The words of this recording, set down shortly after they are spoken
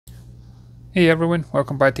Hey everyone,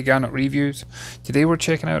 welcome back to Yacht Reviews. Today we're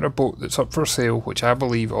checking out a boat that's up for sale, which I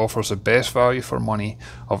believe offers the best value for money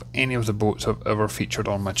of any of the boats I've ever featured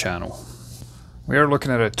on my channel. We are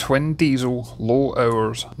looking at a twin diesel, low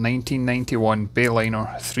hours, 1991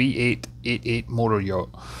 Bayliner 3888 motor yacht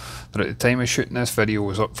that at the time of shooting this video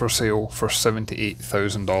was up for sale for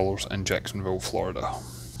 $78,000 in Jacksonville, Florida.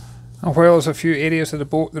 And while there's a few areas of the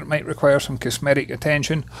boat that might require some cosmetic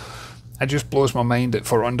attention, it just blows my mind that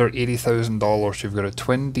for under $80,000 you've got a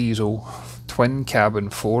twin diesel, twin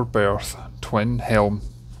cabin, 4-berth, twin helm,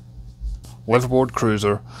 liveaboard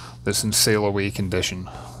cruiser that's in sail away condition.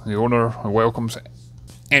 The owner welcomes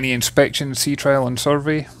any inspection, sea trial and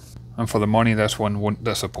survey, and for the money this one won't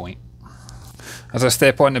disappoint. As I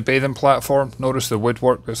step on the bathing platform, notice the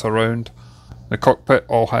woodwork that's around. The cockpit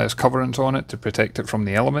all has coverings on it to protect it from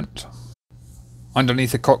the elements.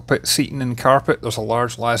 Underneath the cockpit seating and carpet there's a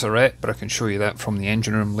large lazarette, but I can show you that from the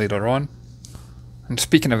engine room later on. And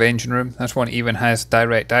speaking of engine room, this one even has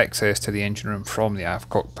direct access to the engine room from the aft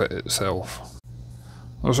cockpit itself.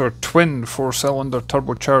 Those are twin 4-cylinder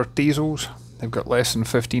turbocharged diesels. They've got less than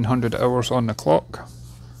 1500 hours on the clock.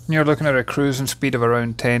 And you're looking at a cruising speed of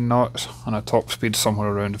around 10 knots and a top speed somewhere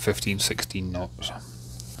around 15-16 knots.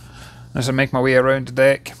 As I make my way around the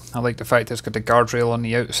deck, I like the fact it's got the guardrail on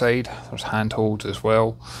the outside. There's handholds as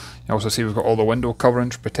well. You also see we've got all the window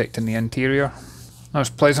coverings protecting the interior. I was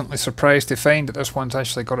pleasantly surprised to find that this one's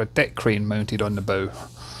actually got a deck crane mounted on the bow.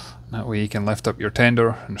 That way you can lift up your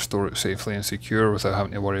tender and store it safely and secure without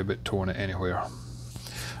having to worry about towing it anywhere.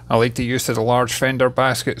 I like the use of the large fender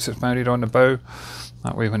baskets that's mounted on the bow.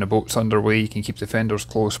 That way when the boat's underway you can keep the fenders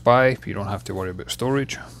close by, but you don't have to worry about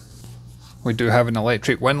storage. We do have an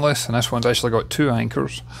electric windlass, and this one's actually got 2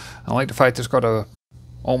 anchors. I like the fact it's got a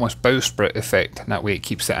almost bowsprit effect, and that way it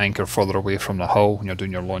keeps the anchor further away from the hull when you're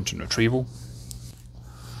doing your launch and retrieval.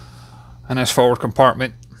 In this forward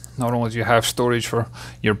compartment, not only do you have storage for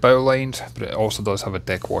your bow lines, but it also does have a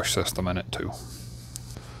deck wash system in it too.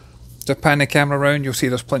 To pan the camera around, you'll see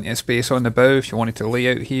there's plenty of space on the bow if you wanted to lay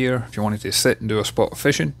out here, if you wanted to sit and do a spot of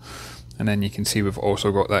fishing. And then you can see we've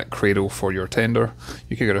also got that cradle for your tender.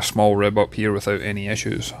 You could get a small rib up here without any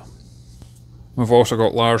issues. We've also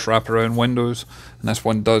got large wraparound windows, and this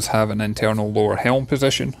one does have an internal lower helm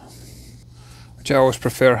position, which I always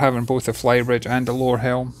prefer, having both the flybridge and the lower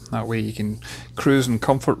helm. That way you can cruise in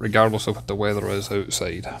comfort regardless of what the weather is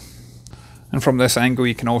outside. And from this angle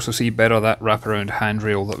you can also see better that wraparound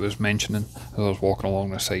handrail that I was mentioning as I was walking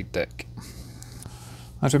along the side deck.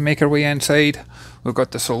 As we make our way inside, we've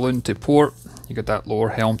got the saloon to port, you got that lower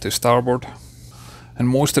helm to starboard. And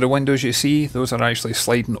most of the windows you see, those are actually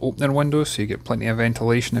sliding opening windows, so you get plenty of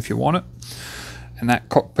ventilation if you want it. And that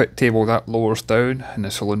cockpit table, that lowers down and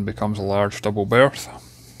the saloon becomes a large double berth.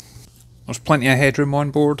 There's plenty of headroom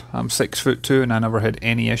on board. I'm 6'2" and I never had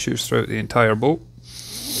any issues throughout the entire boat.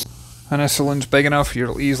 And this saloon's big enough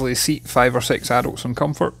you'll easily seat 5 or 6 adults in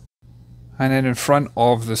comfort. And then in front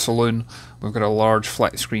of the saloon we've got a large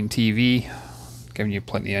flat screen TV giving you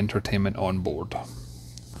plenty of entertainment on board.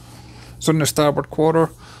 So in the starboard quarter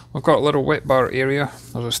we've got a little wet bar area.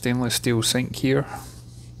 There's a stainless steel sink here,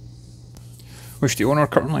 which the owner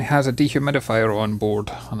currently has a dehumidifier on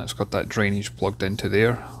board, and it's got that drainage plugged into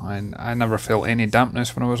there, and I never felt any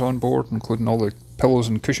dampness when I was on board, including all the pillows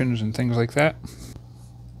and cushions and things like that.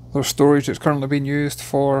 There's storage that's currently being used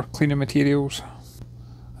for cleaning materials.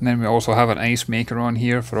 And then we also have an ice maker on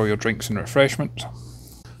here for all your drinks and refreshments.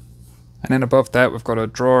 And then above that we've got a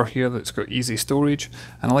drawer here that's got easy storage,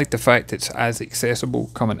 and I like the fact it's as accessible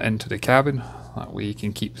coming into the cabin. That way you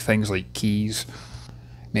can keep things like keys,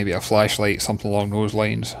 maybe a flashlight, something along those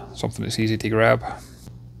lines, something that's easy to grab.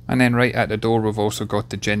 And then right at the door we've also got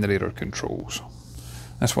the generator controls.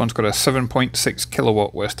 This one's got a 7.6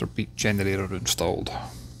 kilowatt Westerbeek generator installed.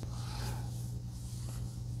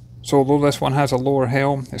 So although this one has a lower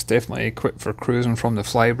helm, it's definitely equipped for cruising from the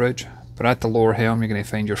flybridge, but at the lower helm you're going to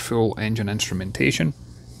find your full engine instrumentation.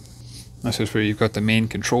 This is where you've got the main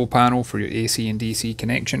control panel for your AC and DC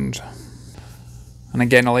connections. And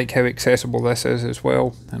again, I like how accessible this is as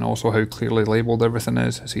well, and also how clearly labelled everything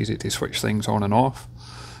is. It's easy to switch things on and off.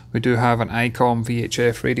 We do have an ICOM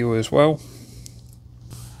VHF radio as well.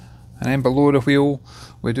 And then below the wheel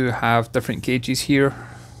we do have different gauges here,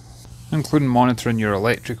 including monitoring your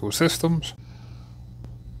electrical systems.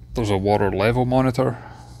 There's a water level monitor,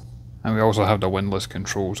 and we also have the windlass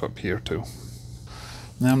controls up here too.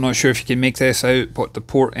 Now I'm not sure if you can make this out, but the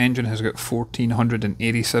port engine has got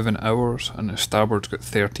 1487 hours and the starboard's got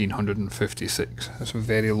 1356. That's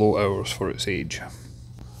very low hours for its age.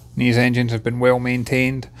 These engines have been well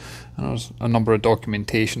maintained, and there's a number of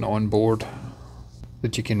documentation on board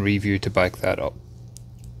that you can review to back that up.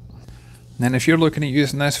 And then if you're looking at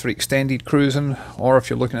using this for extended cruising, or if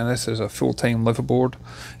you're looking at this as a full-time liveaboard,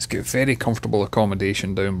 it's got very comfortable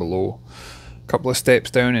accommodation down below. A couple of steps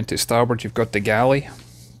down into starboard you've got the galley,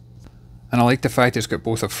 and I like the fact it's got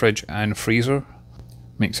both a fridge and freezer.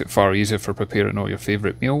 Makes it far easier for preparing all your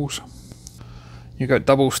favourite meals. You've got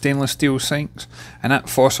double stainless steel sinks, and that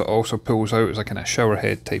faucet also pulls out as a kind of shower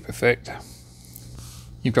head type effect.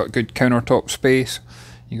 You've got good countertop space,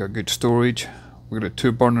 you've got good storage. We've got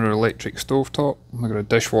a 2-burner electric stovetop, we've got a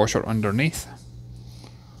dishwasher underneath,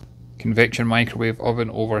 convection microwave oven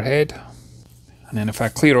overhead, and then if I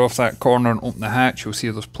clear off that corner and open the hatch, you'll see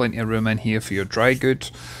there's plenty of room in here for your dry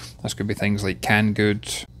goods. This could be things like canned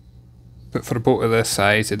goods, but for a boat of this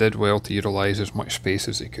size they did well to utilise as much space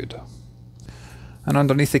as they could. And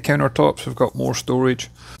underneath the countertops we've got more storage.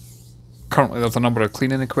 Currently there's a number of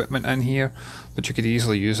cleaning equipment in here, but you could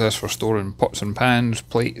easily use this for storing pots and pans,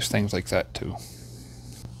 plates, things like that too.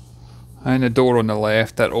 And the door on the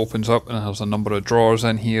left, that opens up and there's a number of drawers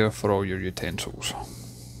in here for all your utensils.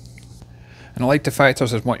 And I like the fact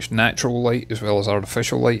there's as much natural light as well as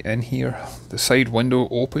artificial light in here. The side window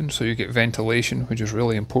opens so you get ventilation, which is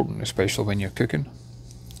really important, especially when you're cooking.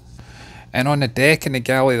 And on the deck in the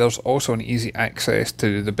galley there's also an easy access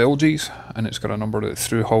to the bilges, and it's got a number of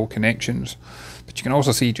through hull connections, but you can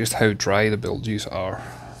also see just how dry the bilges are.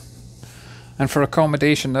 And for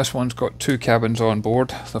accommodation, this one's got 2 cabins on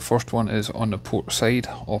board. The first one is on the port side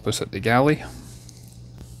opposite the galley,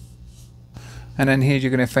 and in here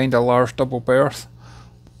you're going to find a large double berth,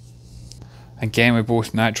 again with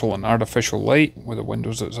both natural and artificial light, with the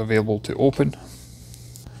windows that's available to open.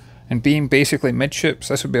 And being basically midships,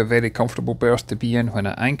 this would be a very comfortable berth to be in when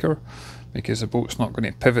at anchor, because the boat's not going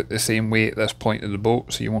to pivot the same way at this point of the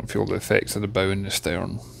boat, so you won't feel the effects of the bow and the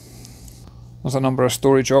stern. There's a number of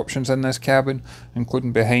storage options in this cabin,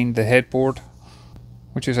 including behind the headboard,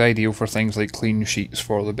 which is ideal for things like clean sheets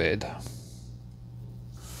for the bed.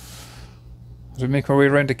 As we make our way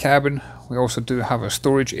around the cabin, we also do have a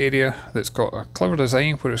storage area that's got a clever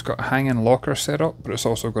design where it's got a hanging locker set up, but it's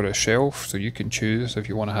also got a shelf, so you can choose if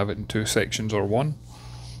you want to have it in 2 sections or 1.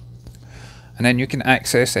 And then you can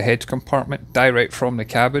access the head compartment direct from the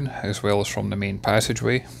cabin as well as from the main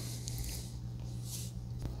passageway.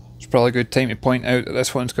 It's probably a good time to point out that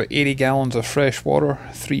this one's got 80 gallons of fresh water,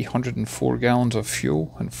 304 gallons of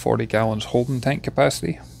fuel and 40 gallons holding tank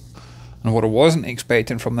capacity. And what I wasn't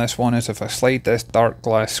expecting from this one is if I slide this dark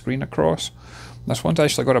glass screen across, this one's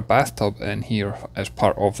actually got a bathtub in here as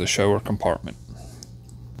part of the shower compartment.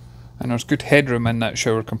 And there's good headroom in that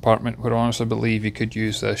shower compartment where I honestly believe you could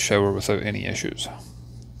use this shower without any issues.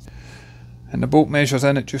 And the boat measures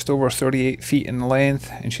in at just over 38 feet in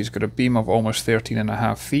length, and she's got a beam of almost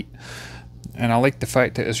 13.5 feet. And I like the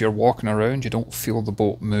fact that as you're walking around you don't feel the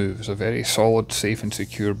boat move. It's a very solid, safe and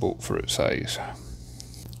secure boat for its size.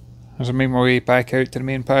 As I make my way back out to the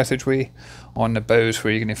main passageway, on the bows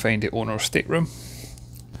where you're going to find the owner's stateroom.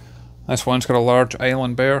 This one's got a large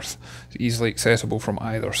island berth, it's easily accessible from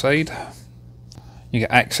either side. You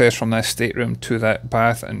get access from this stateroom to that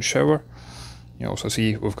bath and shower. You also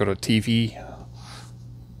see we've got a TV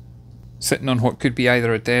sitting on what could be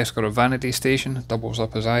either a desk or a vanity station, doubles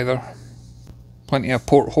up as either. Plenty of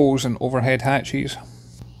portholes and overhead hatches.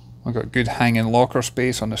 We've got good hanging locker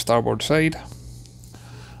space on the starboard side.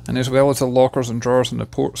 And as well as the lockers and drawers on the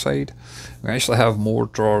port side, we actually have more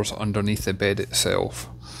drawers underneath the bed itself.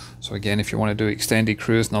 So again, if you want to do extended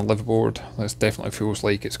cruise on a liveaboard, this definitely feels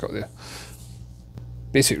like it's got the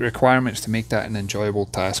basic requirements to make that an enjoyable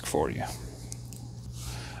task for you.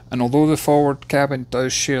 And although the forward cabin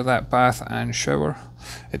does share that bath and shower,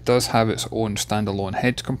 it does have its own standalone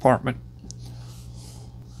head compartment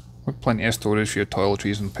with plenty of storage for your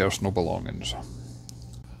toiletries and personal belongings.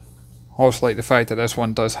 I also like the fact that this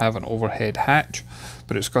one does have an overhead hatch,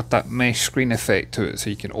 but it's got that mesh screen effect to it, so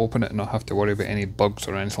you can open it and not have to worry about any bugs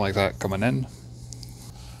or anything like that coming in.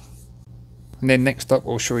 And then next up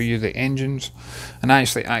we'll show you the engines, and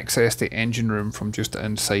actually access the engine room from just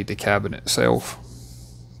inside the cabin itself.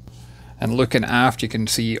 And looking aft you can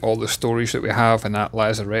see all the storage that we have in that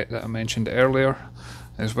lazarette that I mentioned earlier,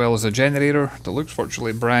 as well as a generator that looks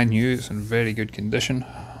virtually brand new. It's in very good condition.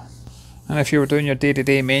 And if you were doing your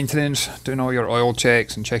day-to-day maintenance, doing all your oil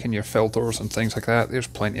checks and checking your filters and things like that, there's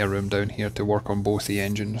plenty of room down here to work on both the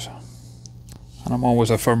engines. And I'm always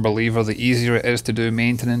a firm believer the easier it is to do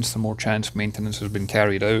maintenance, the more chance maintenance has been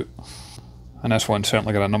carried out. And this one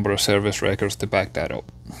certainly got a number of service records to back that up.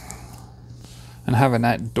 And having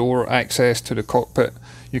that door access to the cockpit,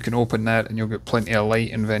 you can open that and you'll get plenty of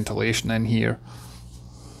light and ventilation in here.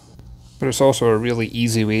 But it's also a really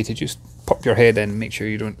easy way to just pop your head in, make sure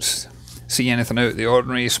you don't see anything out of the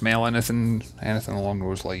ordinary, smell anything along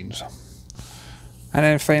those lines. And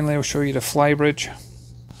then finally I'll show you the flybridge.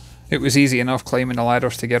 It was easy enough climbing the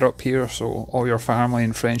ladders to get up here, so all your family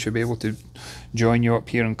and friends should be able to join you up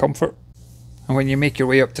here in comfort. And when you make your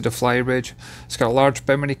way up to the flybridge, it's got a large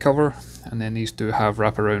bimini cover, and then these do have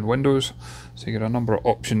wraparound windows, so you get a number of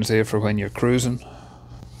options there for when you're cruising.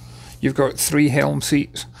 You've got 3 helm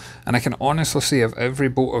seats, and I can honestly say of every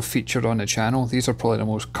boat I've featured on the channel, these are probably the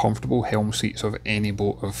most comfortable helm seats of any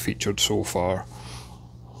boat I've featured so far.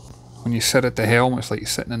 When you sit at the helm, it's like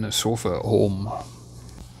sitting in a sofa at home.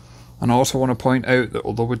 And I also want to point out that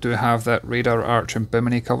although we do have that radar arch and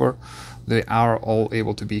bimini cover, they are all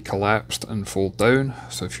able to be collapsed and fold down,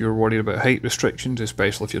 so if you're worried about height restrictions,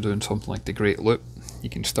 especially if you're doing something like the Great Loop, you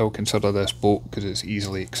can still consider this boat because it's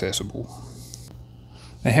easily accessible.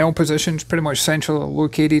 The helm position is pretty much centrally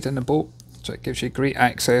located in the boat, so it gives you great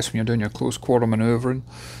access when you're doing your close quarter manoeuvring.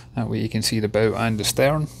 That way you can see the bow and the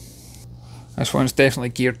stern. This one's definitely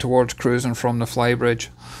geared towards cruising from the flybridge.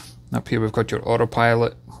 Up here we've got your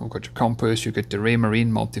autopilot, we've got your compass, you've got the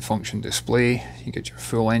Raymarine multifunction display, you get your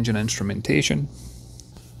full engine instrumentation.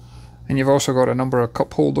 And you've also got a number of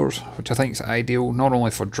cup holders, which I think is ideal not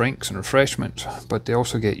only for drinks and refreshments, but they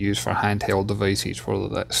also get used for handheld devices, whether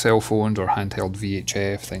that's cell phones or handheld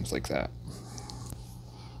VHF, things like that.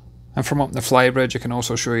 And from up the flybridge I can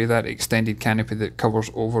also show you that extended canopy that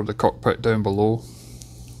covers over the cockpit down below.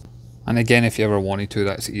 And again, if you ever wanted to,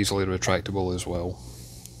 that's easily retractable as well.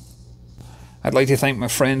 I'd like to thank my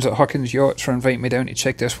friends at Huckins Yachts for inviting me down to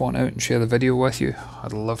check this one out and share the video with you.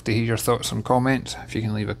 I'd love to hear your thoughts and comments. If you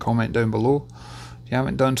can leave a comment down below. If you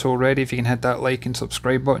haven't done so already, if you can hit that like and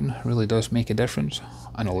subscribe button, it really does make a difference.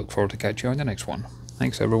 And I look forward to catching you on the next one.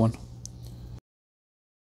 Thanks everyone.